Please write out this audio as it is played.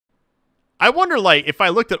I wonder, like, if I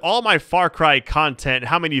looked at all my Far Cry content,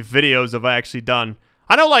 how many videos have I actually done?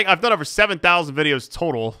 I know, like, I've done over 7,000 videos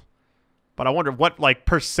total, but I wonder what, like,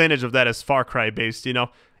 percentage of that is Far Cry based, you know?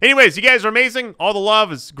 Anyways, you guys are amazing. All the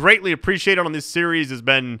love is greatly appreciated on this series. Has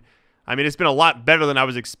been, I mean, it's been a lot better than I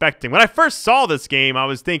was expecting. When I first saw this game, I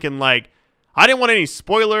was thinking, like, I didn't want any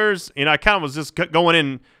spoilers, and I kind of was just going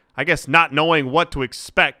in, I guess, not knowing what to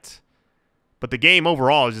expect. But the game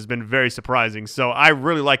overall has just been very surprising. So I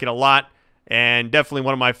really like it a lot, and definitely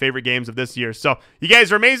one of my favorite games of this year. So you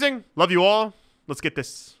guys are amazing. Love you all. Let's get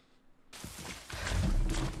this.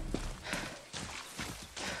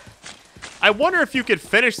 I wonder if you could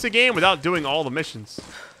finish the game without doing all the missions.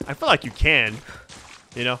 I feel like you can,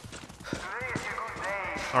 you know?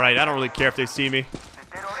 All right, I don't really care if they see me.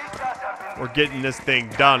 We're getting this thing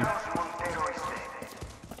done.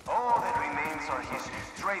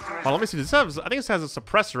 Oh, let me see. This has, I think this has a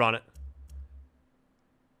suppressor on it.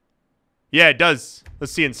 Yeah, it does.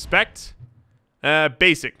 Let's see. Inspect.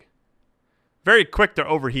 Basic. Very quick to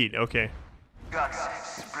overheat. Okay.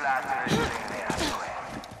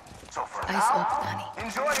 Eyes up, Danny.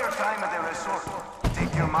 Enjoy your time at the resort.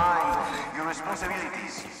 Take your mind off your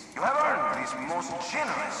responsibilities. You have earned this most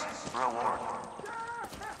generous reward.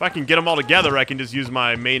 If I can get them all together, I can just use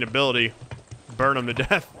my main ability. Burn them to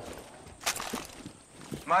death.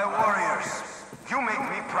 My warriors, you make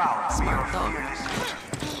me proud to be your fearless.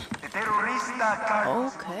 The terrorista card.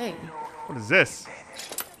 Okay. What is this?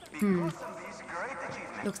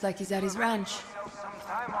 Looks like he's at his ranch.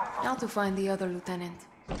 Now to find the other lieutenant.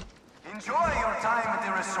 Enjoy your time at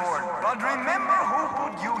the resort, but remember who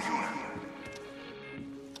put you here.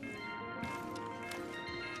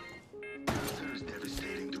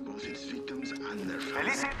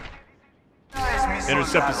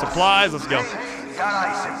 Intercept the supplies. Let's go.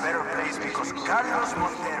 Yara is a better place because Carlos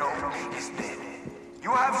Montero is dead.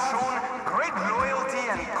 You have shown great loyalty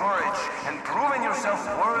and courage and proven yourself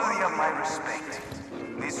worthy of my respect.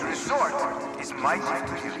 This resort is my gift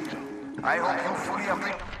to you. I hope you fully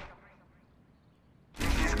appreciate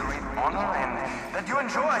this great honor and that you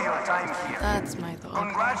enjoy your time here. That's my dog.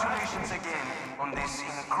 Congratulations again on this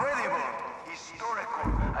incredible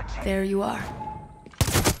historical achievement. There you are.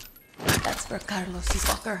 That's for Carlos, you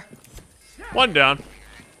fucker. One down.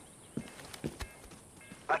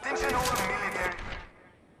 Attention all military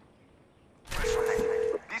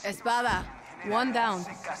personnel. Espada. One down.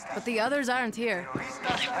 But the others aren't here. Check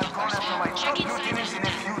inside the hotel.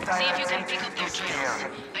 See if you can pick up their trails.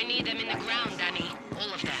 I need them in the ground, Danny.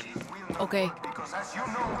 All of them. Okay. Because as you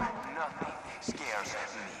know, nothing scares me.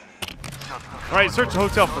 All right, search the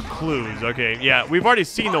hotel for clues. Okay, yeah, we've already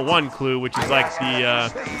seen the one clue, which is like the.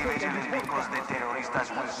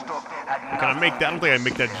 Can I make that? I don't think I can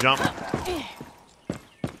make that jump.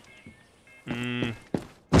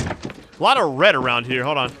 A lot of red around here.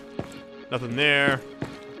 Hold on. Nothing there.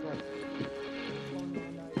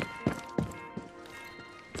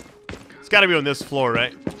 It's got to be on this floor,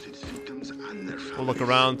 right? We'll look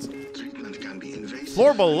around.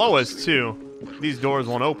 Floor below us, too. These doors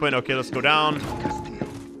won't open. Okay, let's go down.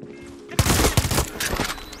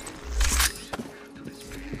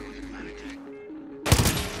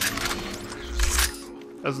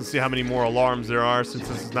 Doesn't see how many more alarms there are since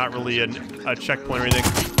this is not really a checkpoint or anything.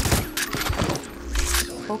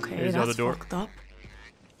 Okay, here's the other door. Fucked up.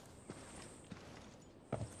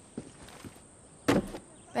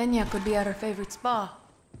 Peña could be at her favorite spa.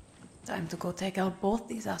 Time to go take out both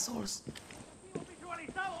these assholes.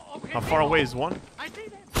 How far away is one?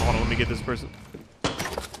 Hold on, let me get this person.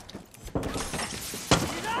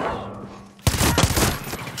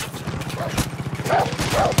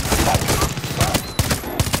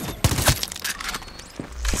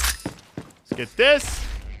 Let's get this.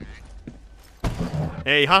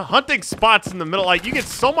 Hey, hunting spots in the middle. Like, you get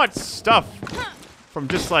so much stuff from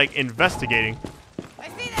just, like, investigating.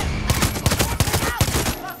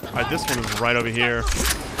 Alright, this one is right over here.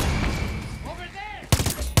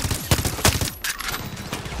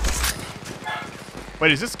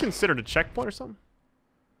 Wait, is this considered a checkpoint or something?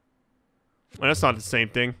 Well, that's not the same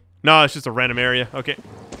thing. No, it's just a random area. Okay.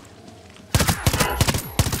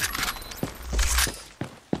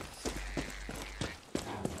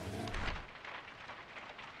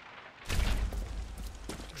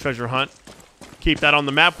 Treasure hunt. Keep that on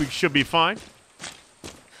the map. We should be fine.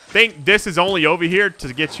 Think this is only over here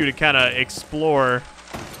to get you to kind of explore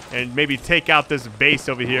and maybe take out this base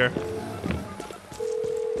over here.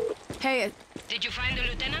 Hey, Did you find the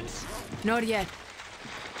lieutenants? not yet.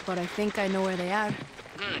 But I think I know where they are.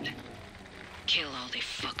 Good. Kill all the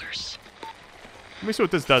fuckers. Let me see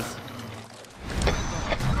what this does.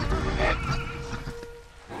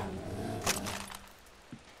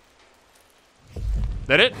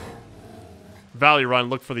 That it? Valley run.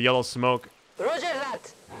 Look for the yellow smoke. Roger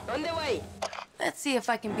that. On the way. Let's see if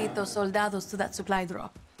I can beat those soldados to that supply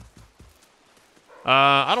drop.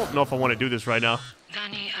 I don't know if I want to do this right now.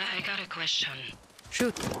 Danny, I got a question.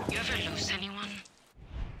 Shoot. You ever lose anyone?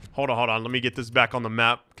 Hold on. Let me get this back on the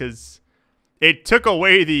map, because it took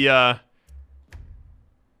away the, I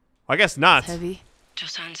guess not. Heavy.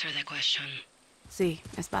 Just answer the question. Sí,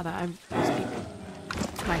 Espada, I was people.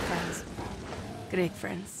 My friends. Great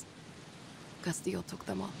friends. Castillo took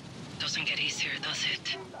them all. Doesn't get easier, does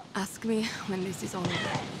it? Ask me when this is over.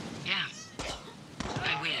 Yeah.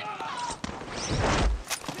 I will.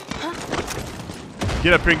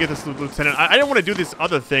 Get up here and get this, Lieutenant. I didn't want to do this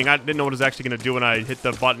other thing. I didn't know what it was actually going to do when I hit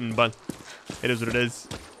the button, but it is what it is.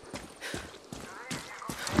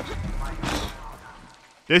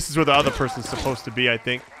 This is where the other person's supposed to be, I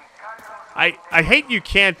think. I hate you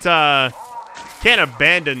can't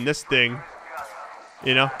abandon this thing,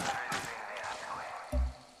 you know?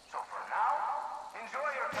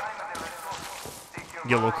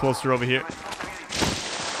 Get a little closer over here.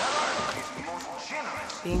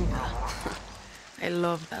 Bingo. I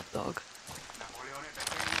love that dog.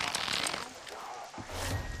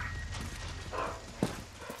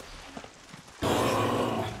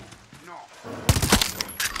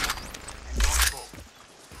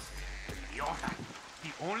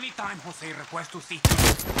 The only time Jose requests to see.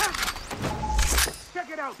 Check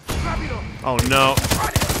it out. Rápido. Oh no.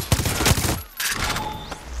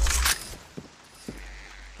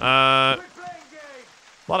 A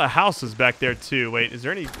lot of houses back there too. Wait, is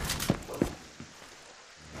there any?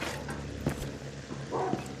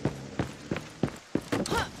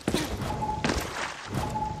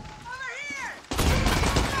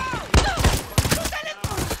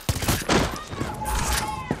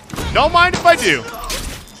 Don't mind if I do.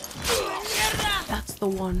 That's the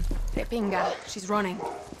one. Pinga. She's running. They're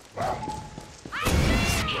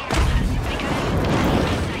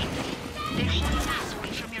holding us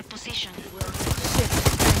away from your position. Shit.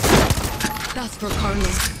 That's for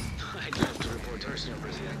Carlos. I'd love to report her, Señor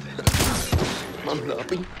Presidente. I'm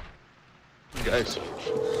laughing. Guys.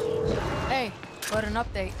 Hey, got an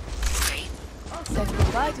update. Okay. Said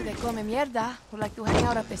goodbye to the come mierda who like to hang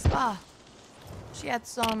out at the spa. She had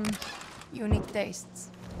some unique tastes.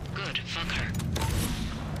 Good. Fuck her.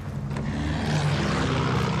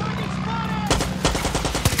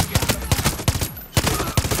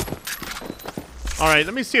 All right,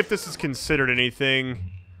 let me see if this is considered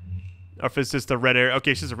anything, or if it's just a red area.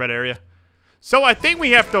 Okay, it's just a red area. So I think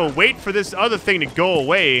we have to wait for this other thing to go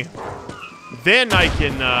away. Then I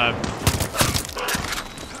can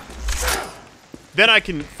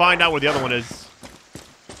find out where the other one is.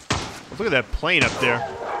 Look at that plane up there.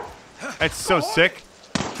 That's so sick.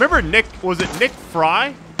 Remember Nick, was it Nick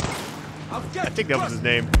Fry? I think that was his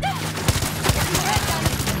name.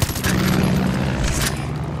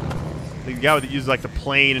 The guy that used like the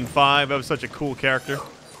plane in 5. That was such a cool character.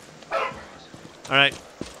 Alright.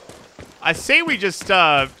 I say we just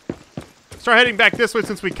start heading back this way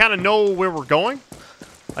since we kind of know where we're going.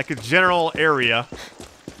 Like a general area.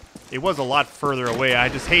 It was a lot further away. I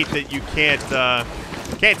just hate that you can't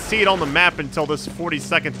see it on the map until this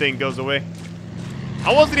 40-second thing goes away.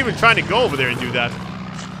 I wasn't even trying to go over there and do that.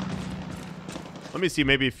 Let me see,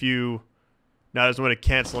 maybe if you... No, there's no way to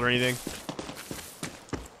cancel or anything.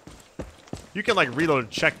 You can, like, reload a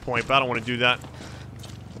checkpoint, but I don't want to do that.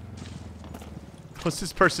 What's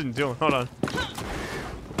this person doing? Hold on.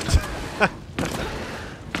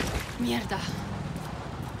 Mierda.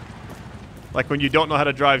 Like when you don't know how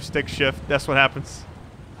to drive stick shift, that's what happens.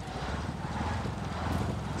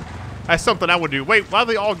 That's something I would do. Wait, why are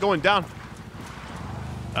they all going down?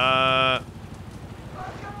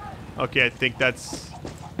 Okay, I think that's...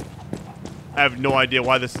 I have no idea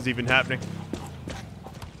why this is even happening.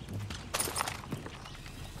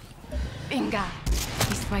 Binga.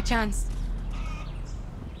 Missed my chance.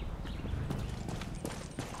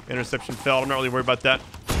 Interception failed. I'm not really worried about that.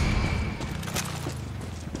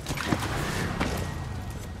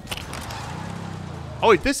 Oh,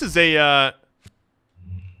 wait, this is a,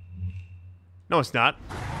 No, it's not.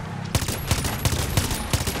 Let's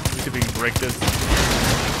see if we can break this.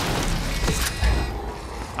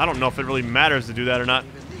 I don't know if it really matters to do that or not.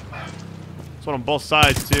 It's one on both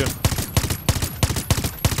sides, too.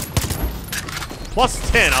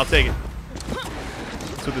 Plus 10, I'll take it.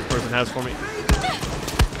 That's what this person has for me.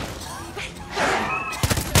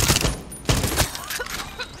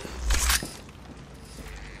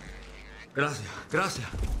 Gracias, gracias.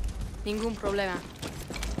 Ningún problema.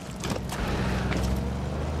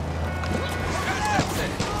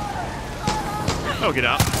 Oh, get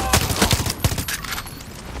out.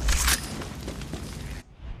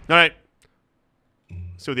 All right.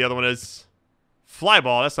 Let's see what the other one is.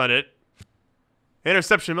 Flyball. That's not it.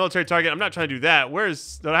 Interception military target. I'm not trying to do that.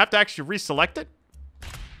 Where's... Do I have to actually reselect it?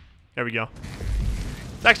 There we go.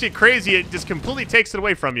 It's actually crazy. It just completely takes it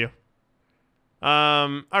away from you.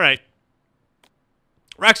 All right.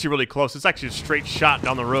 We're actually really close. It's actually a straight shot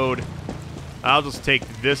down the road. I'll just take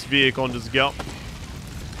this vehicle and just go.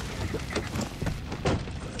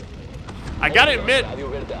 I gotta admit,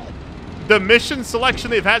 the mission selection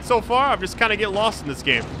they've had so far, I'm just kind of get lost in this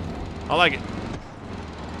game. I like it.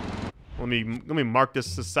 Let me mark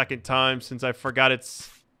this the second time since I forgot it's...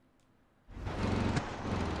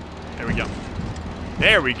 There we go.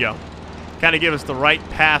 There we go. Kind of give us the right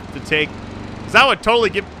path to take. Because I would totally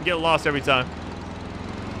get lost every time.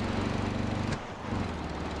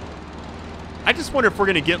 I just wonder if we're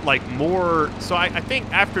going to get, like, more... So I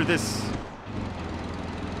think after this...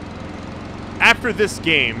 After this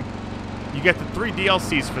game, you get the 3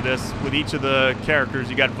 DLCs for this with each of the characters.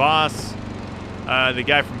 You got Vaas, the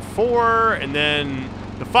guy from 4, and then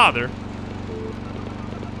the father.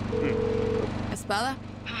 Espada?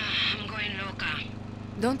 I'm going loca.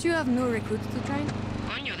 Don't you have new recruits to train?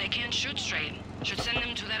 Coño, they can't shoot straight. Should send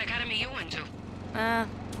them to that academy you went to.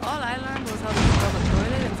 All I learned was how to scrub a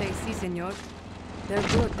toilet and say, si, senor. They're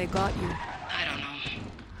good, they got you. I don't know.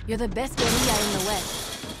 You're the best guerrilla in the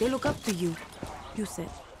West. They look up to you. You said.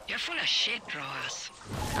 You're full of shit, Rojas.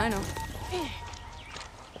 I know.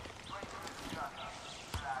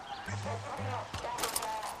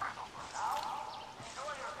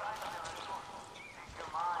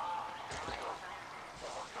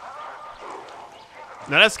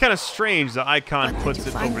 Now that's kind of strange. The icon What puts did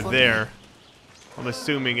you it find over for there. I'm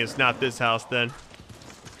assuming it's not this house then.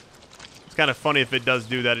 It's kind of funny if it does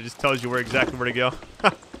do that. It just tells you exactly where to go.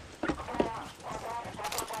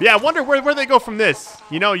 Yeah, I wonder where they go from this.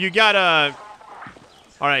 You know, you got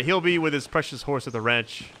all right, he'll be with his precious horse at the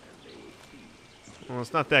ranch. Well,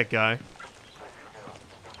 it's not that guy.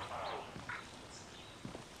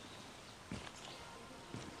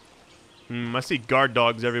 I see guard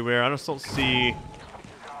dogs everywhere. I just don't see...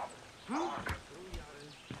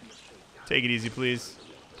 Take it easy, please.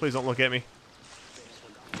 Please don't look at me.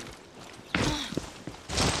 I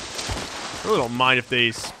really don't mind if they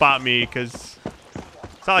spot me, because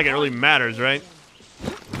it's not like it really matters, right?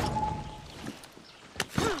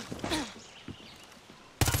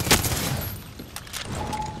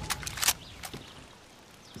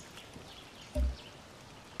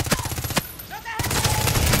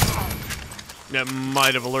 That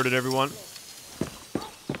might have alerted everyone.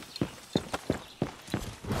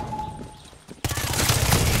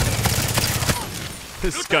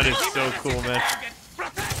 This gun is so cool, man.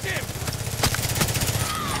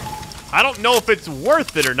 I don't know if it's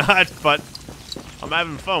worth it or not, but I'm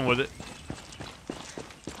having fun with it.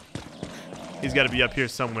 He's got to be up here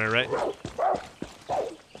somewhere, right?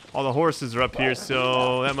 All the horses are up here,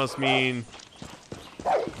 so that must mean...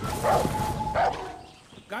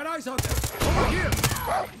 Got eyes on them. Over here.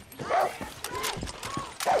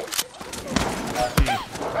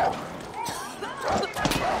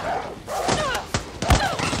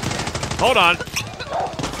 Hold on.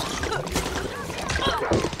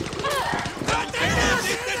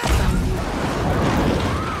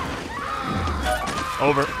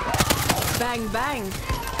 Over. Bang, bang.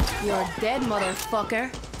 You're dead,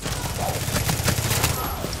 motherfucker.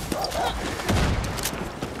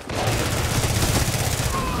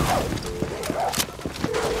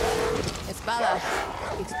 Espada.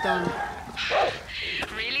 It's done.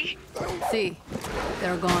 Really? See,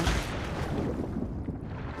 they're gone.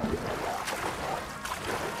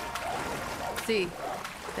 See,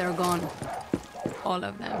 they're gone. All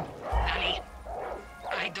of them. Dani,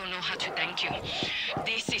 I don't know how to thank you.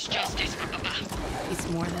 This is justice for Papa. It's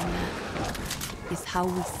more than that. It's how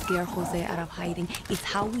we scare Jose out of hiding. It's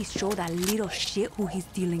how we show that little shit who he's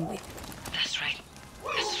dealing with. That's right.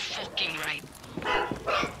 That's fucking right.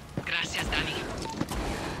 Gracias, Dani.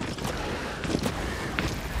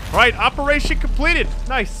 All right, operation completed.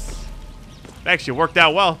 Nice. Actually worked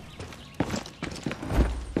out well.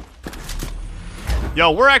 Yo,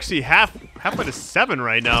 we're actually halfway to 7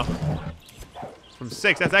 right now. From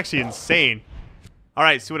 6. That's actually insane. All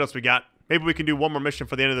right, see what else we got. Maybe we can do one more mission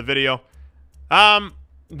for the end of the video.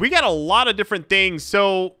 We got a lot of different things.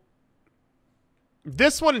 So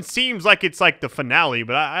this one seems like it's like the finale,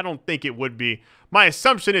 but I don't think it would be. My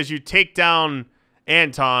assumption is you take down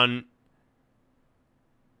Anton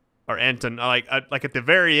or Anton like at the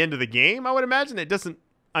very end of the game. I would imagine it doesn't.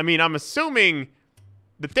 I mean, I'm assuming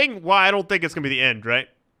the thing why I don't think it's gonna be the end, right?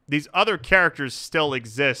 These other characters still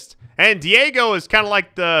exist, and Diego is kind of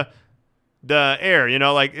like the the air, you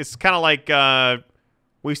know? Like, it's kind of like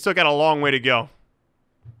we still got a long way to go.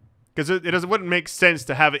 Because it wouldn't make sense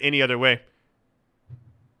to have it any other way.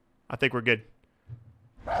 I think we're good.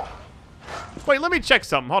 Wait, let me check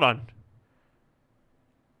something. Hold on.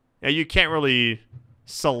 Yeah, you can't really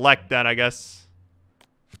select that, I guess.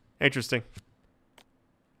 Interesting.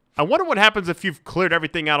 I wonder what happens if you've cleared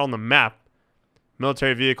everything out on the map.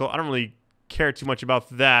 Military vehicle. I don't really care too much about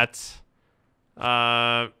that.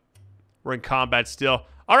 We're in combat still.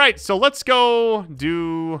 All right, so let's go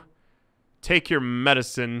do... Take your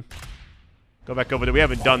medicine. Go back over there. We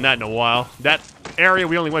haven't done that in a while. That area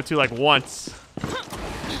we only went to like once.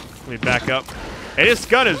 Let me back up. Hey, this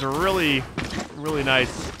gun is really, really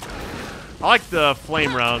nice. I like the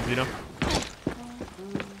flame rounds, you know?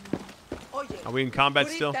 Are we in combat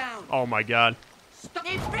still? Oh my god.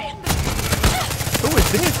 Who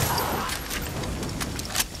is this?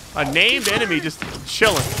 A named enemy just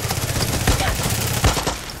chilling.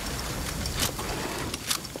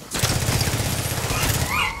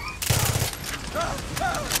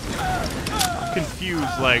 I'm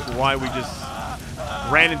confused, like, why we just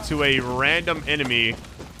ran into a random enemy.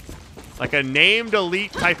 Like a named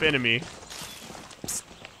elite type enemy. Psst.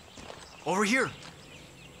 Over here.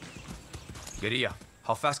 Guerrilla,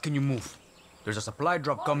 how fast can you move? There's a supply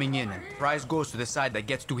drop coming in, and prize goes to the side that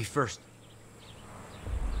gets to it first.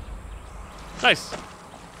 Nice.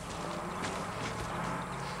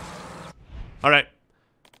 All right.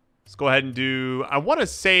 Let's go ahead and do... I want to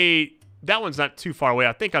say that one's not too far away.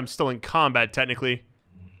 I think I'm still in combat, technically.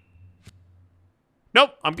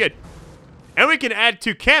 Nope, I'm good. And we can add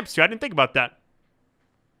 2 camps here. I didn't think about that.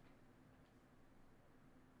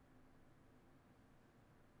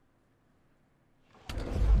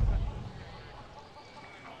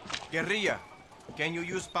 Guerrilla, can you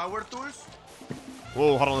use power tools?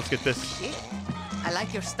 Whoa, hold on, let's get this. I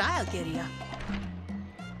like your style, Guerrilla.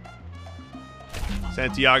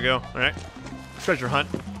 Santiago, all right. Treasure hunt.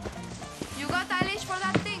 You got Eilish for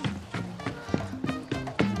that thing?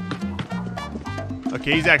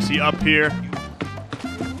 Okay, he's actually up here.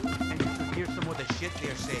 Hear some of the shit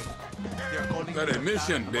they're saying. They're calling Got a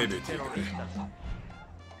mission, baby tigre.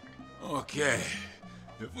 Okay.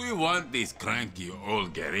 If we want these cranky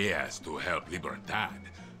old guerrillas to help Libertad,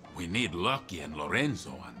 we need Lucky and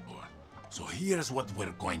Lorenzo on board. So here's what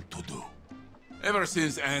we're going to do. Ever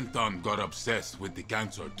since Anton got obsessed with the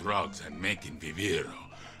cancer drugs and making Viviro,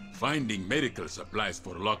 finding medical supplies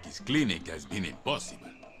for Lucky's clinic has been impossible.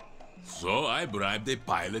 So I bribed a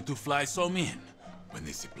pilot to fly some in. When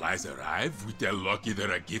the supplies arrive, we tell Lucky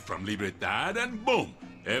they're a gift from Libertad, and boom,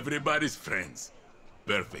 everybody's friends.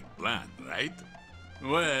 Perfect plan, right?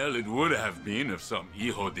 Well, it would have been if some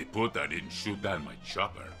hijo de puta didn't shoot down my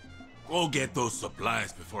chopper. Go get those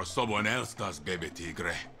supplies before someone else does, baby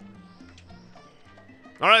tigre.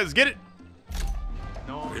 All right, let's get it.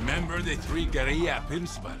 Remember the 3 guerrilla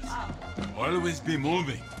principles. Always be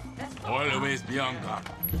moving. Always be on guard.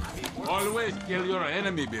 Always kill your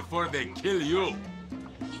enemy before they kill you.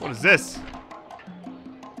 What is this?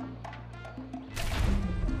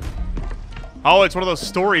 Oh, it's one of those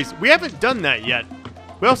stories. We haven't done that yet.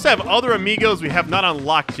 We also have other amigos we have not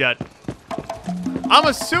unlocked yet. I'm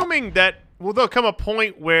assuming that there'll come a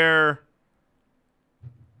point where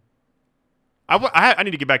I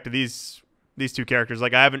need to get back to these 2 characters.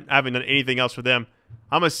 Like I haven't done anything else for them.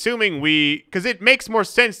 I'm assuming because it makes more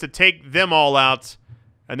sense to take them all out,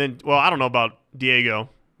 and then I don't know about Diego,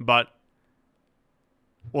 but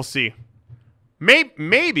we'll see.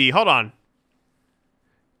 Maybe hold on,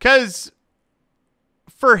 because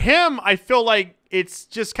for him I feel like it's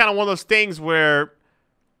just kind of one of those things where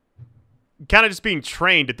kind of just being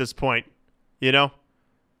trained at this point, you know?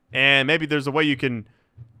 And maybe there's a way you can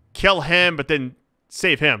kill him, but then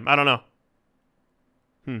save him. I don't know.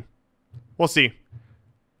 We'll see.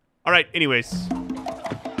 All right, anyways.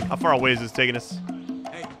 How far away is this taking us?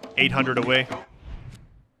 800 away.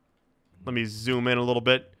 Let me zoom in a little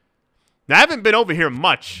bit. Now, I haven't been over here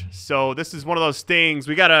much, so this is one of those things.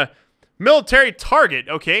 We got a military target,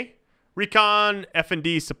 okay. Recon,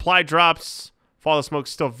 F&D, supply drops. Follow the smoke,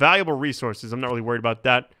 still valuable resources. I'm not really worried about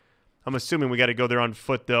that. I'm assuming we got to go there on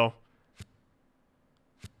foot, though.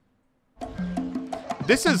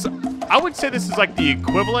 This is, I would say this is like the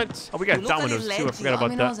equivalent. Oh, we got Domino's, too. I forgot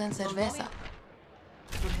about that.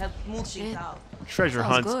 Treasure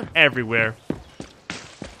hunts everywhere.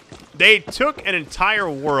 They took an entire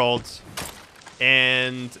world,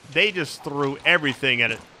 and they just threw everything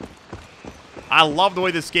at it. I love the way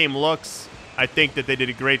this game looks. I think that they did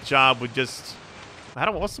a great job with just... I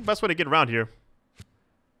don't know. What's the best way to get around here?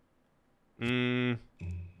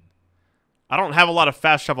 I don't have a lot of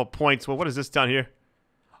fast travel points. Well, what is this down here?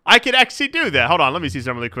 I could actually do that. Hold on, let me see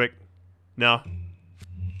something really quick. No.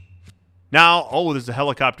 Now, oh, there's a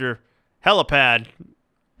helicopter. Helipad.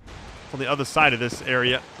 On the other side of this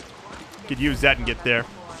area. Could use that and get there.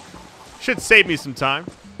 Should save me some time.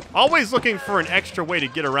 Always looking for an extra way to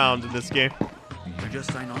get around in this game. You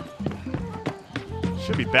just sign on.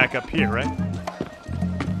 Should be back up here, right?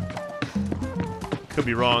 Could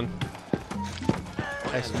be wrong.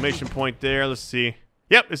 Exclamation point there. Let's see.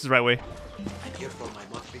 Yep, this is the right way.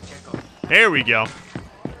 There we go.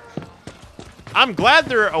 I'm glad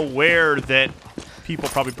they're aware that people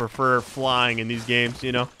probably prefer flying in these games,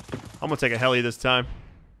 you know. I'm going to take a heli this time.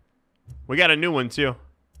 We got a new one, too.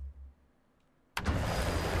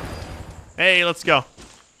 Hey, let's go.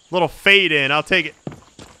 Little fade in. I'll take it.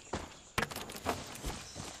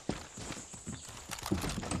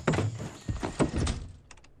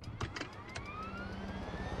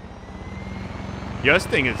 Yo, this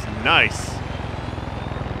thing is nice.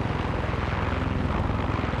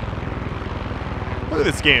 Look at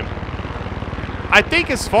this game. I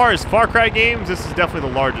think as far as Far Cry games, this is definitely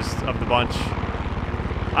the largest of the bunch.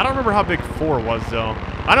 I don't remember how big 4 was, though.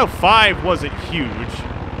 I know 5 wasn't huge.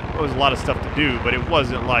 There was a lot of stuff to do, but it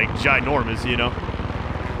wasn't, like, ginormous, you know?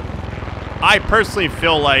 I personally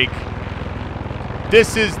feel like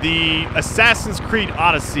this is the Assassin's Creed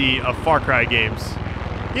Odyssey of Far Cry games.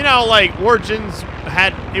 You know, like, Origins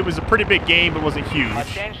it was a pretty big game, but wasn't huge.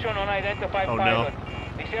 Attention unidentified oh, pilot. no.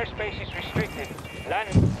 This airspace is restricted.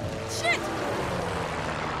 Land. Shit!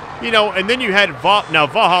 You know, and then you had now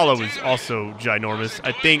Valhalla was also ginormous.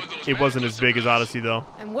 I think it wasn't as big as Odyssey, though.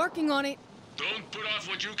 I'm working on it. Don't put off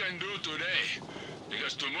what you can do today,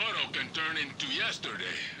 because tomorrow can turn into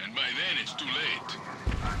yesterday, and by then it's too late.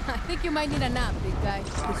 I think you might need a nap, big guy.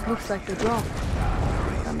 This looks like the draw.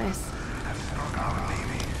 A mess.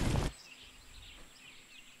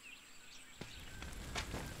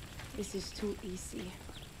 This is too easy.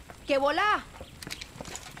 Que volá!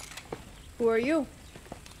 Who are you?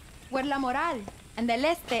 We're La Moral, and the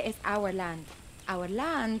Leste is our land. Our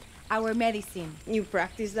land, our medicine. You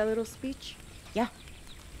practice that little speech? Yeah.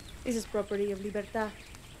 This is property of Libertad.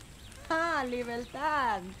 Ah,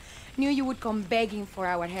 Libertad. Knew you would come begging for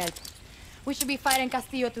our help. We should be fighting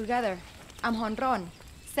Castillo together. I'm JONRON,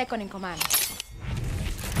 second in command.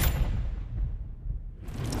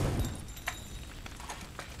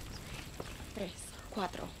 3, 4.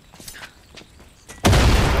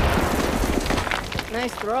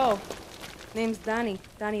 Nice throw. Name's Dani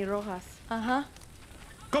Rojas. Uh-huh.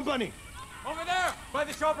 Company! Over there, by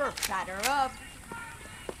the chopper. Batter up.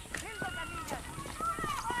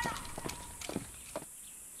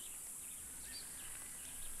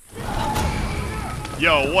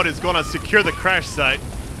 Yo, what is going on? Secure the crash site.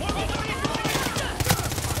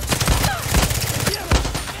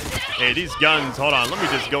 Hey, these guns, hold on. Let me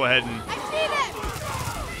just go ahead and...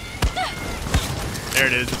 There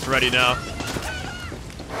it is. It's ready now.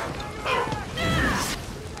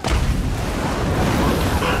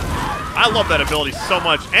 I love that ability so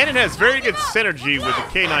much. And it has very good synergy with the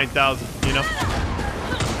K9000, you know?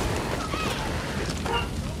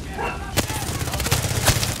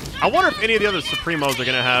 I wonder if any of the other Supremos are going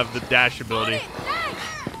to have the dash ability.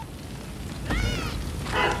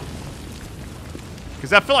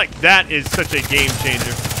 Because I feel like that is such a game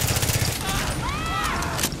changer.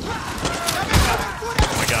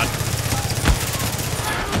 Oh my god.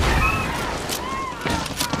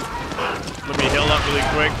 Let me heal up really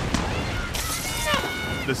quick.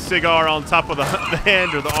 The cigar on top of the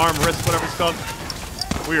hand or the arm, wrist, whatever it's called.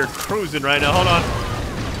 We are cruising right now. Hold on.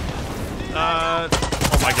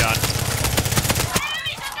 Oh my god.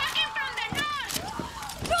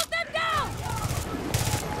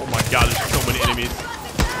 Oh my god, there's so many enemies.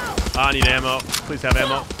 I need ammo. Please have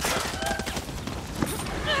ammo.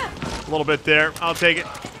 A little bit there. I'll take it.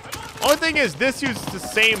 Only thing is, this uses the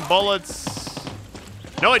same bullets.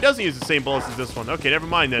 No, it doesn't use the same bullets as this one. Okay, never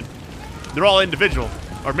mind then. They're all individual.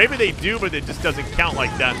 Or maybe they do, but it just doesn't count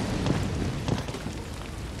like that.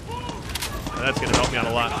 That's going to help me out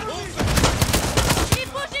a lot. Keep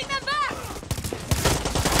pushing them back.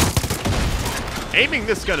 Aiming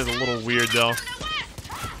this gun is a little weird, though.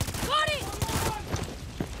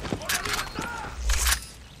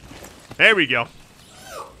 There we go.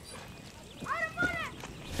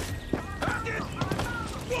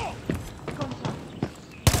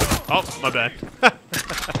 Oh, my bad.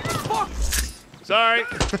 Sorry.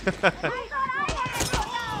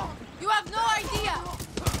 You have no idea.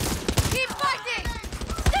 Keep fighting.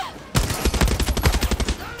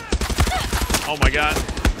 Oh my god.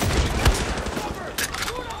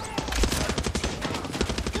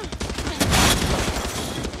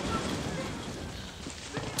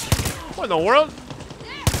 What in the world?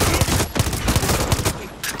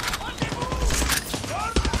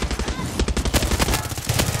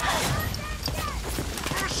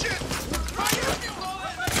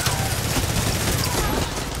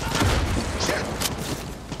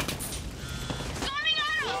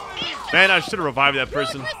 Man, I should have revived that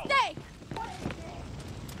person.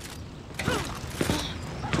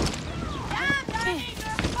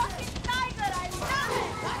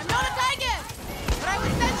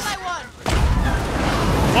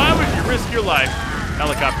 Why would you risk your life?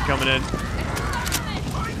 Helicopter coming in.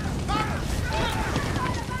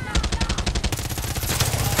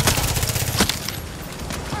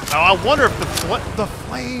 Oh, I wonder if the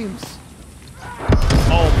flames.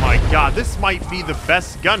 Oh my god, this might be the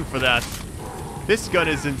best gun for that. This gun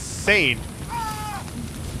is insane.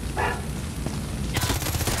 Maybe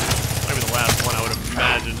the last one, I would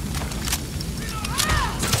imagine.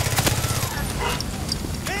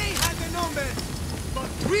 They have the numbers, but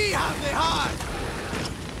we have the heart.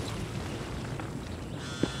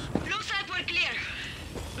 Looks like we're clear.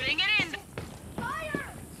 Bring it in. Fire!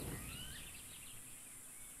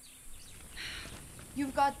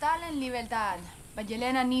 You've got talent, Libertad. But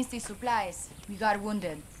Yelena needs these supplies. We got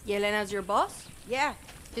wounded. Yelena's your boss? Yeah.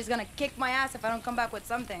 She's gonna kick my ass if I don't come back with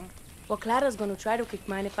something. Well, Clara's gonna try to kick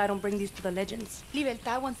mine if I don't bring these to the legends.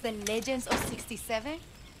 Libertad wants the legends of 67?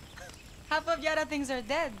 Half of Yara thinks are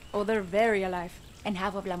dead. Oh, they're very alive. And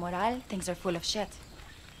half of La Moral thinks are full of shit.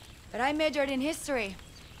 But I majored in history.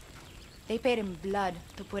 They paid in blood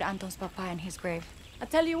to put Anton's papa in his grave. I'll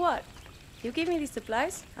tell you what. You give me these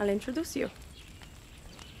supplies, I'll introduce you.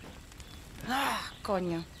 Ah,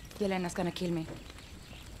 coño. Yelena's gonna kill me.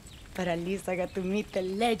 But at least I got to meet the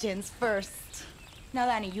legends first. Now,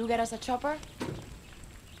 Danny, you get us a chopper.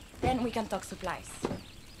 Then we can talk supplies.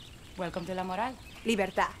 Welcome to La Moral.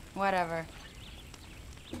 Libertad. Whatever.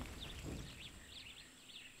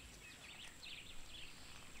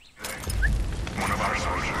 One of our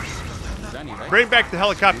soldiers. Danny, right? Bring back the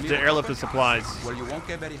helicopter to airlift the supplies. Well, you won't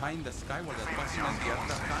get very high in the sky where the toxin and the other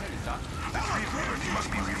tunnel is, huh? Liberty must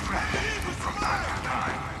be refreshed from time to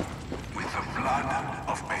time with the blood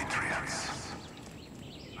of patriots.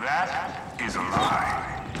 That is a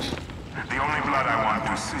lie. The only blood I want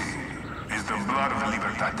to see is the blood of the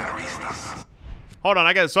Libertaristas. Hold on,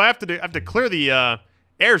 I have to clear the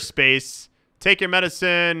airspace. Take your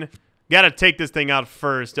medicine. Gotta take this thing out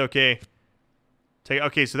first. Okay.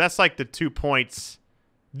 Okay, so that's like the 2 points.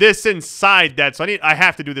 This inside that, so I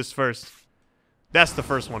have to do this first. That's the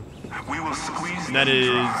first one. We will squeeze and that is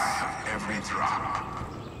every drop.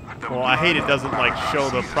 Well, I hate it doesn't like show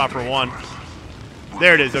the proper one.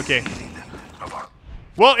 There it is. Okay.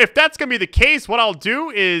 Well, if that's gonna be the case, what I'll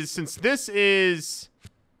do is, since this is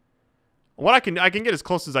what I can get as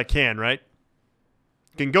close as I can, right?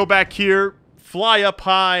 Can go back here, fly up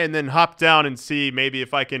high, and then hop down and see maybe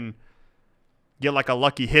if I can get like a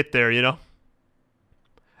lucky hit there, you know?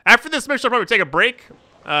 After this mission, I'll probably take a break.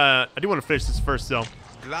 I do want to finish this first, though.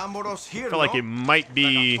 Glamorous here, I feel like it might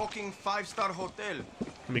be... like a fucking 5-star hotel.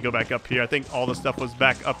 Let me go back up here. I think all the stuff was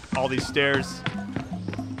back up all these stairs.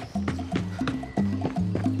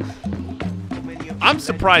 I'm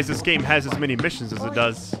surprised this game has as many missions as it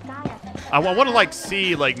does. I want to like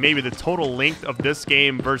see like maybe the total length of this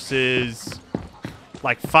game versus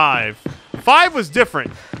like 5. 5 was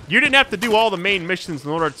different. You didn't have to do all the main missions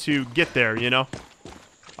in order to get there, you know?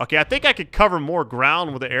 Okay, I think I could cover more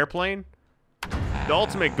ground with the airplane. The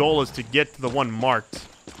ultimate goal is to get to the one marked.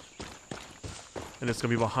 And it's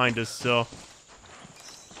going to be behind us, so...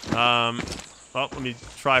 well, let me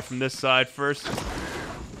try from this side first.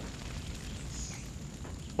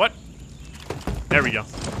 What? There we go.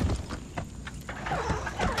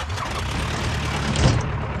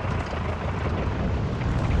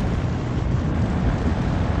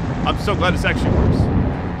 I'm so glad this actually works.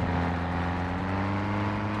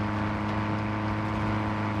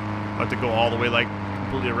 I have to go all the way, like,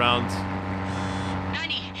 completely around.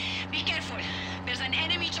 Dani, be careful. There's an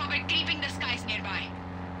enemy chopper creeping the skies nearby.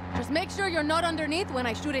 Just make sure you're not underneath when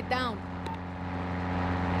I shoot it down.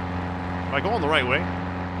 Am I going the right way?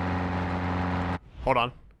 Hold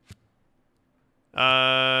on.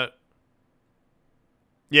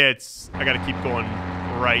 Yeah, I gotta keep going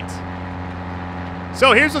right.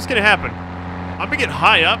 So here's what's gonna happen. I'm gonna get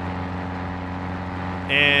high up,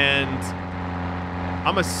 and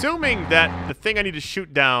I'm assuming that the thing I need to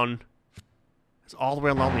shoot down is all the way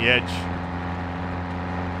along the edge.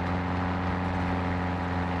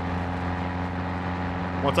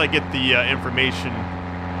 Once I get the information,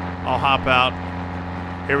 I'll hop out.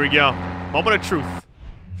 Here we go. Moment of truth.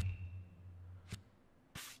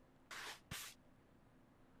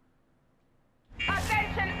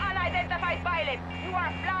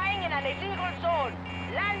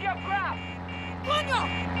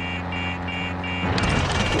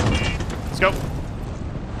 go.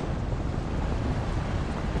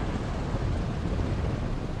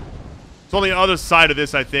 It's on the other side of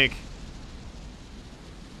this, I think.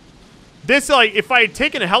 This, like, if I had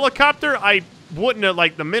taken a helicopter, I wouldn't have,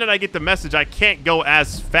 like, the minute I get the message, I can't go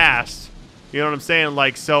as fast. You know what I'm saying?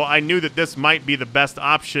 Like, so I knew that this might be the best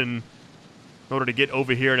option in order to get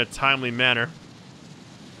over here in a timely manner.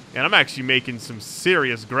 And I'm actually making some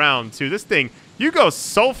serious ground, too. This thing, you go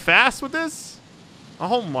so fast with this.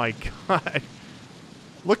 Oh, my God.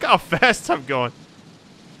 Look how fast I'm going.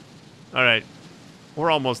 All right.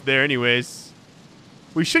 We're almost there anyways.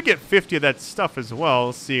 We should get 50 of that stuff as well.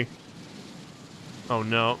 Let's see. Oh,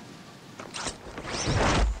 no.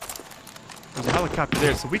 There's a helicopter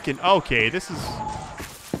there, so we can... Okay, this is...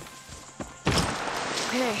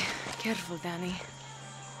 Okay, careful, Danny.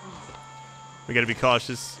 We gotta be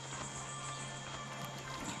cautious.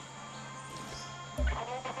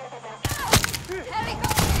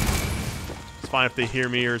 It's fine if they hear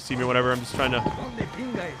me or see me or whatever. I'm just trying to...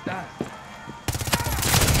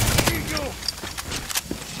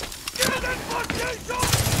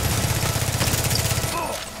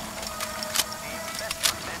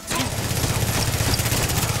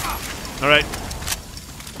 All right.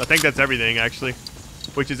 I think that's everything, actually.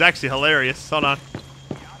 Which is actually hilarious. Hold on.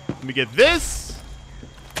 Let me get this.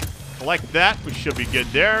 Collect that. We should be good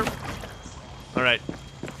there. All right.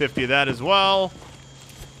 50 of that as well.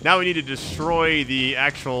 Now we need to destroy the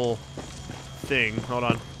actual thing. Hold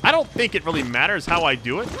on. I don't think it really matters how I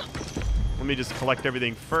do it. Let me just collect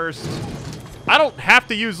everything first. I don't have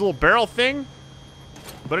to use the little barrel thing,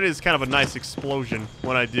 but it is kind of a nice explosion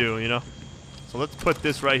when I do, you know? So let's put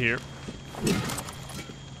this right here.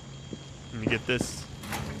 Let me get this.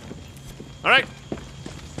 All right.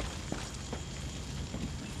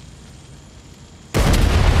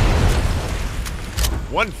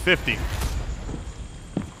 $150.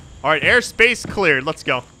 All right, airspace cleared. Let's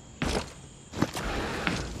go.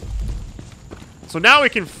 So now we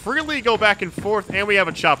can freely go back and forth, and we have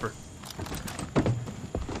a chopper.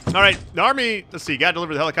 All right, the army, let's see, gotta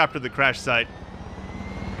deliver the helicopter to the crash site.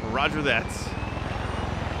 Roger that.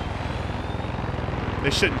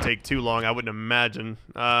 This shouldn't take too long, I wouldn't imagine.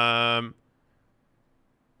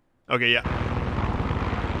 Okay, yeah.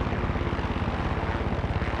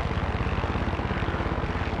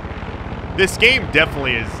 This game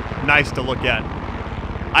definitely is nice to look at.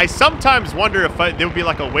 I sometimes wonder if there would be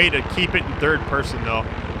like a way to keep it in third person, though.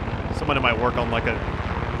 Somebody might work on like a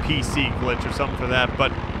PC glitch or something for that,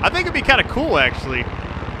 but I think it'd be kind of cool, actually.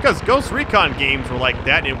 Because Ghost Recon games were like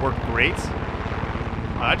that, and it worked great.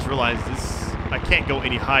 I just realized this... I can't go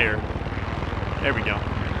any higher. There we go.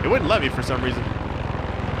 It wouldn't let me for some reason.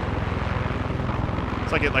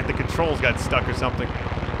 It's like the controls got stuck or something.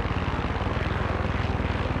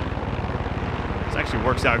 This actually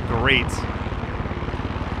works out great.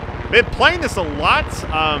 Been playing this a lot.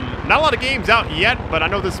 Not a lot of games out yet, but I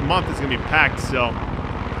know this month is gonna be packed, so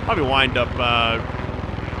probably wind up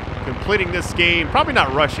completing this game. Probably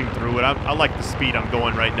not rushing through it. I like the speed I'm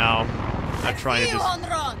going right now. Not trying to just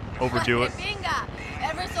overdo it.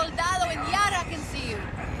 Every soldado in Yara can see you.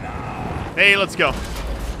 Hey, let's go.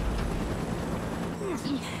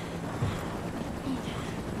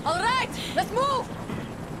 All right, let's move.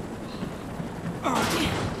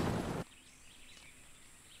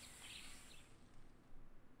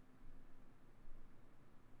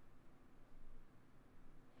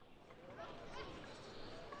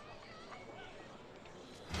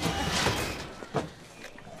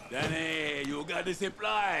 Danny, you got the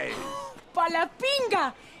supplies. Pa la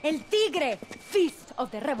pinga! El tigre! Feast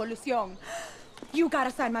of the Revolución. You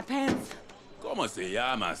gotta sign my pants. ¿Cómo se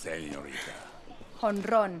llama, señorita?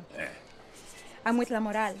 JONRON. I'm with La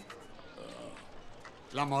Moral.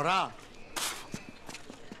 La Moral.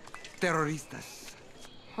 Terroristas.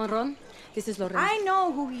 JONRON, this is Lorenzo. I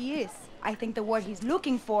know who he is. I think the word he's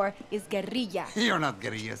looking for is guerrilla. You're not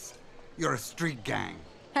guerrillas. You're a street gang.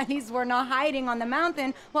 At least we're not hiding on the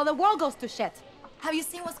mountain while the world goes to shit. Have you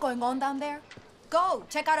seen what's going on down there? Go,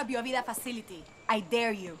 check out a Biovida facility. I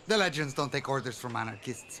dare you. The legends don't take orders from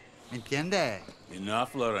anarchists. ¿Entiende?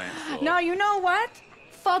 Enough, Lorenzo. No, you know what?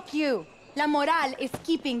 Fuck you. La Moral is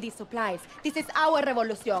keeping these supplies. This is our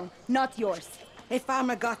revolution, not yours. A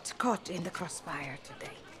farmer got caught in the crossfire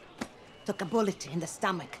today. Took a bullet in the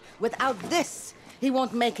stomach. Without this, he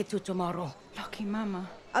won't make it to tomorrow. Lucky mama.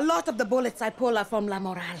 A lot of the bullets I pull are from La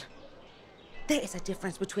Moral. There is a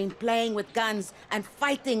difference between playing with guns and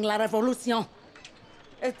fighting la revolución.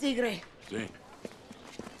 El tigre. Sí.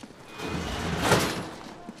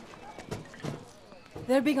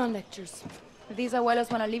 They're big on lectures. If these abuelos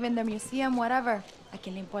want to live in their museum, whatever. ¿A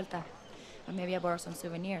quién le importa? Or maybe I borrow some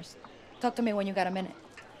souvenirs. Talk to me when you got a minute.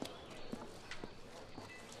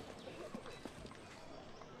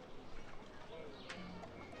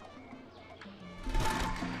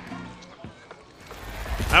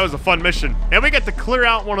 That was a fun mission. And we get to clear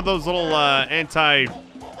out one of those little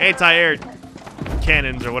anti-air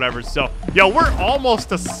cannons or whatever. So, yo, we're almost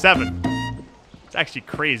to 7. It's actually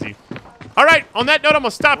crazy. All right, on that note, I'm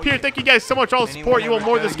going to stop here. Thank you guys so much for all the support. You want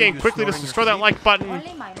more of this game quickly, just destroy that like button.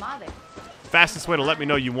 Fastest way to let me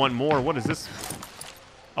know you want more. What is this?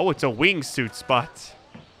 Oh, it's a wingsuit spot.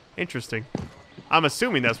 Interesting. I'm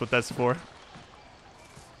assuming that's what that's for.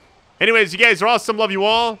 Anyways, you guys are awesome. Love you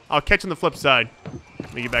all. I'll catch you on the flip side.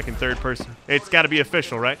 Let me get back in third person. It's got to be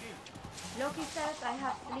official, right? Loki says I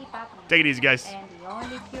have sleep apnea. Take it easy, guys. And the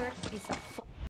only cure is a